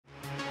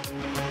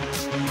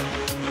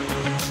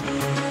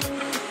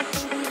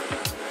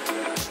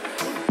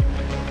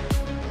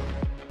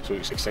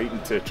It's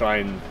exciting to try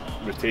and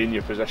retain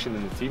your position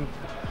in the team.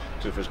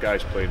 So if there's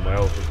guys playing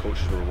well, the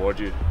coaches will reward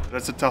you.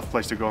 That's a tough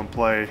place to go and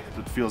play.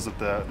 It feels that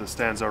the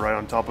stands are right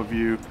on top of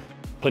you.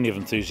 Plenty of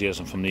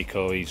enthusiasm from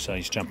Nico. He's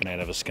jumping out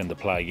of his skin to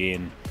play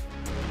again.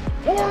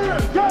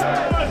 Warriors,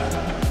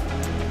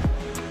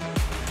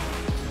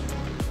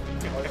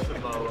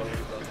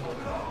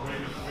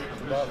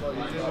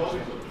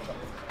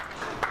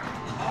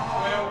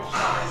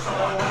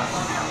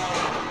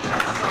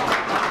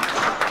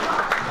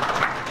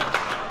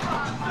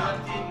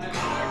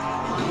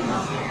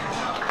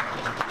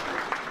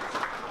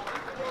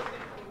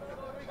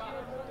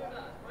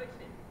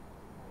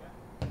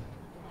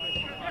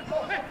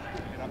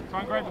 try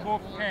and grab the ball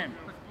from Cam.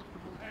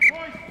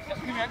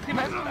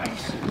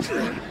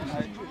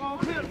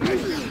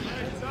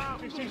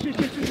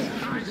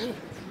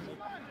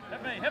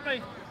 Hit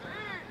me.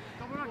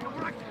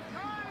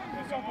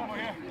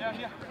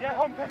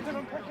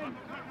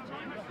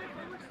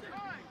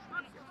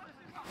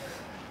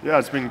 Yeah,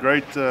 it's been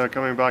great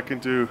coming back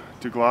into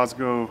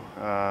Glasgow.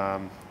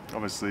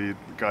 Obviously, the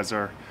guys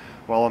are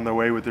well on their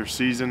way with their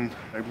season.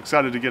 I'm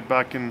excited to get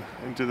back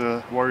into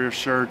the Warriors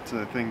shirt.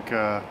 I think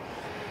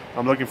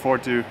I'm looking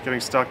forward to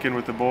getting stuck in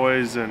with the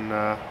boys, and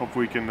hope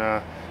we can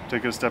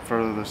take it a step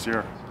further this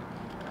year.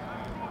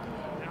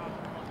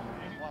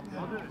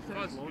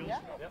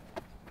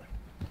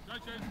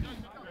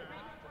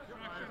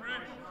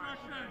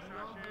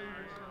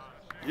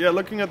 Yeah,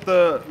 looking at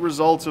the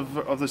results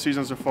of the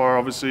season so far,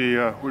 obviously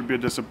we'd be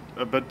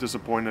a bit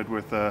disappointed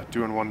with a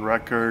 2-1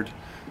 record.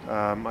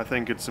 I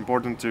think it's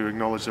important to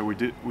acknowledge that we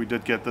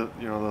did get the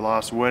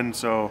last win,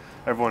 so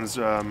everyone's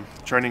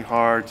training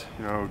hard,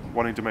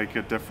 wanting to make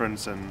a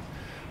difference, and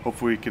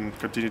hopefully we can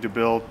continue to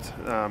build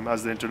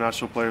as the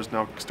international players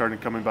now starting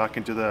coming back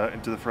into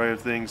the fray of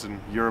things, and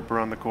Europe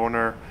around the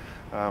corner.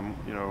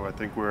 I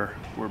think we're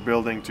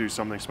building to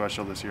something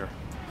special this year.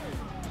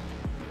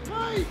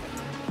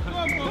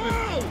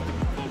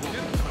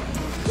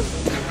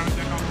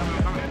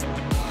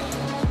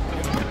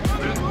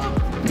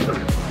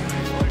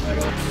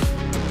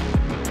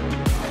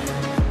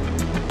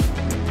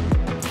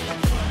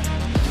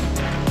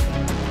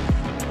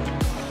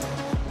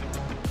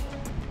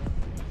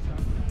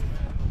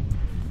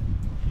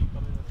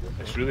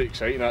 It's really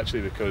exciting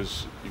actually,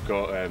 because you've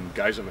got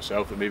guys like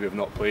myself that maybe have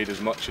not played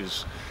as much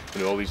as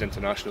all these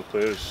international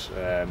players.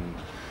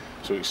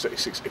 So it's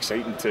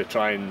exciting to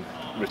try and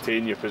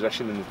retain your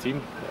position in the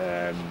team,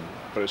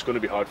 but it's going to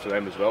be hard for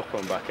them as well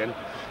coming back in.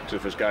 So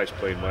if there's guys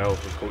playing well,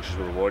 the coaches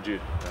will reward you,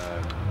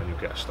 and you'll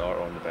get a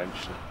starter on the bench.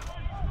 So.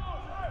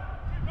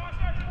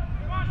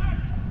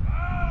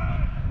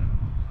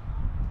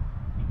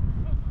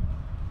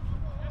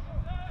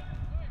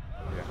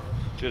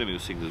 Jeremy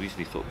was saying the reason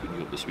he thought putting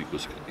you up this week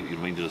was, he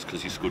reminded us,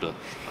 because he scored a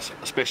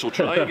special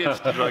try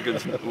against the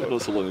Dragons not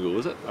so long ago,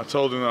 was it? I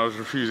told him that I was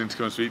refusing to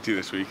come and speak to you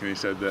this week, and he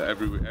said that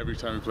every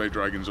time we play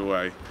Dragons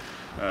away,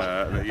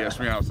 that he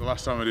asked me out. So the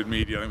last time I did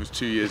media, I think it was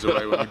 2 years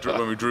away when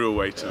we drew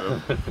away to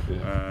them.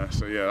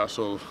 So yeah, that's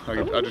all.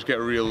 I just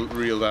get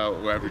reeled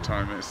out every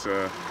time it's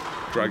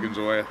Dragons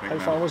away, I think. How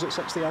far was it?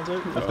 60 and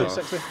out? 50,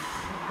 60?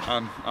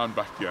 And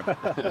back again.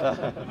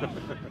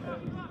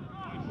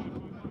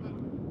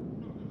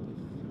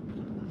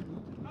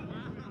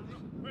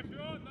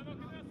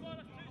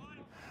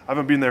 I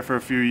haven't been there for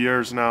a few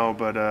years now,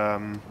 but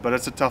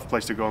it's a tough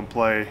place to go and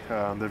play.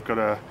 They've got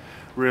a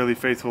really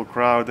faithful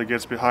crowd that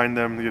gets behind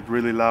them. They get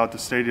really loud. The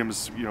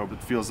stadium's,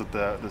 it feels that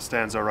the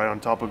stands are right on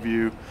top of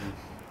you.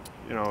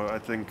 I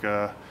think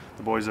the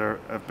boys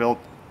have built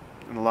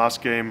in the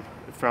last game,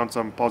 found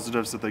some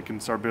positives that they can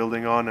start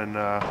building on, and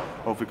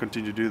hopefully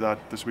continue to do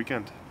that this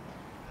weekend.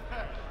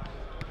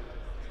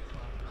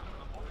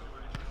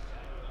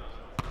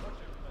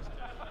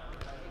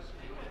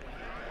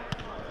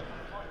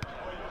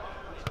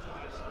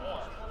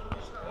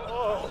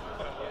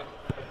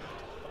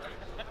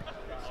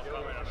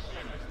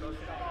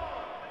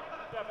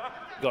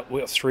 We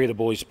got 3 of the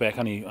boys back,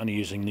 only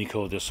using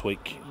Nico this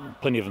week.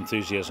 Plenty of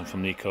enthusiasm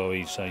from Nico.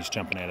 He's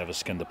jumping out of his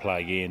skin to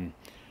play again.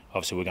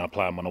 Obviously we're going to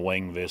play him on a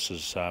wing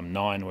versus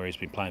 9, where he's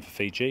been playing for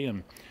Fiji,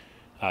 and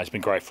it's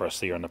been great for us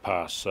there in the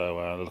past,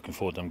 so looking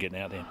forward to him getting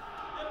out there.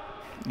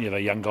 Yeah, they're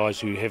young guys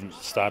who haven't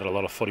started a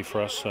lot of footy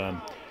for us.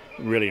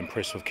 Really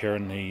impressed with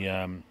Kieran.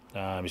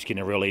 He's getting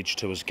a real edge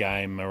to his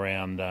game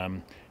around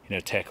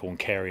tackle and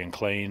carry and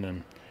clean,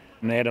 and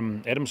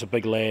Adam's a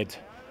big lad.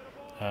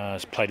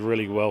 Has played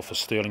really well for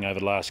Stirling over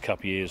the last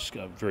couple of years.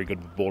 Got very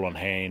good ball on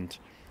hand.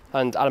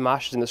 And Adam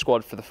Ash is in the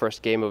squad for the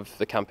first game of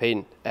the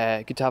campaign.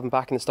 Good to have him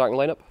back in the starting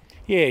lineup.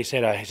 Yeah, he's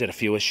had a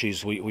few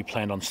issues. We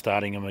planned on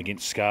starting him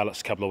against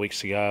Scarlets a couple of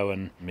weeks ago,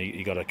 and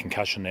he got a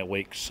concussion that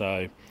week.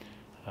 So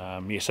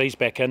yes, he's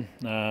back in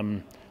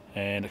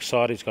and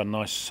excited. He's got a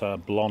nice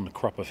blonde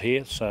crop of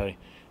hair, so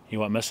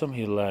you won't miss him.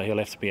 He'll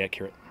have to be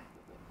accurate.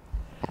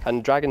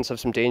 And Dragons have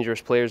some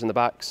dangerous players in the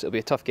backs. It'll be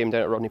a tough game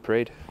down at Rodney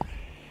Parade.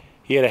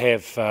 Yeah, to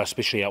have,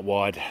 especially out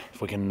wide.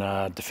 If we can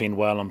defend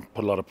well and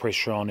put a lot of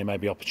pressure on, there may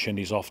be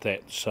opportunities off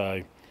that.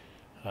 So,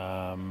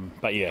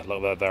 but yeah,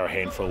 look, they're a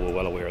handful. We're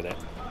well aware of that.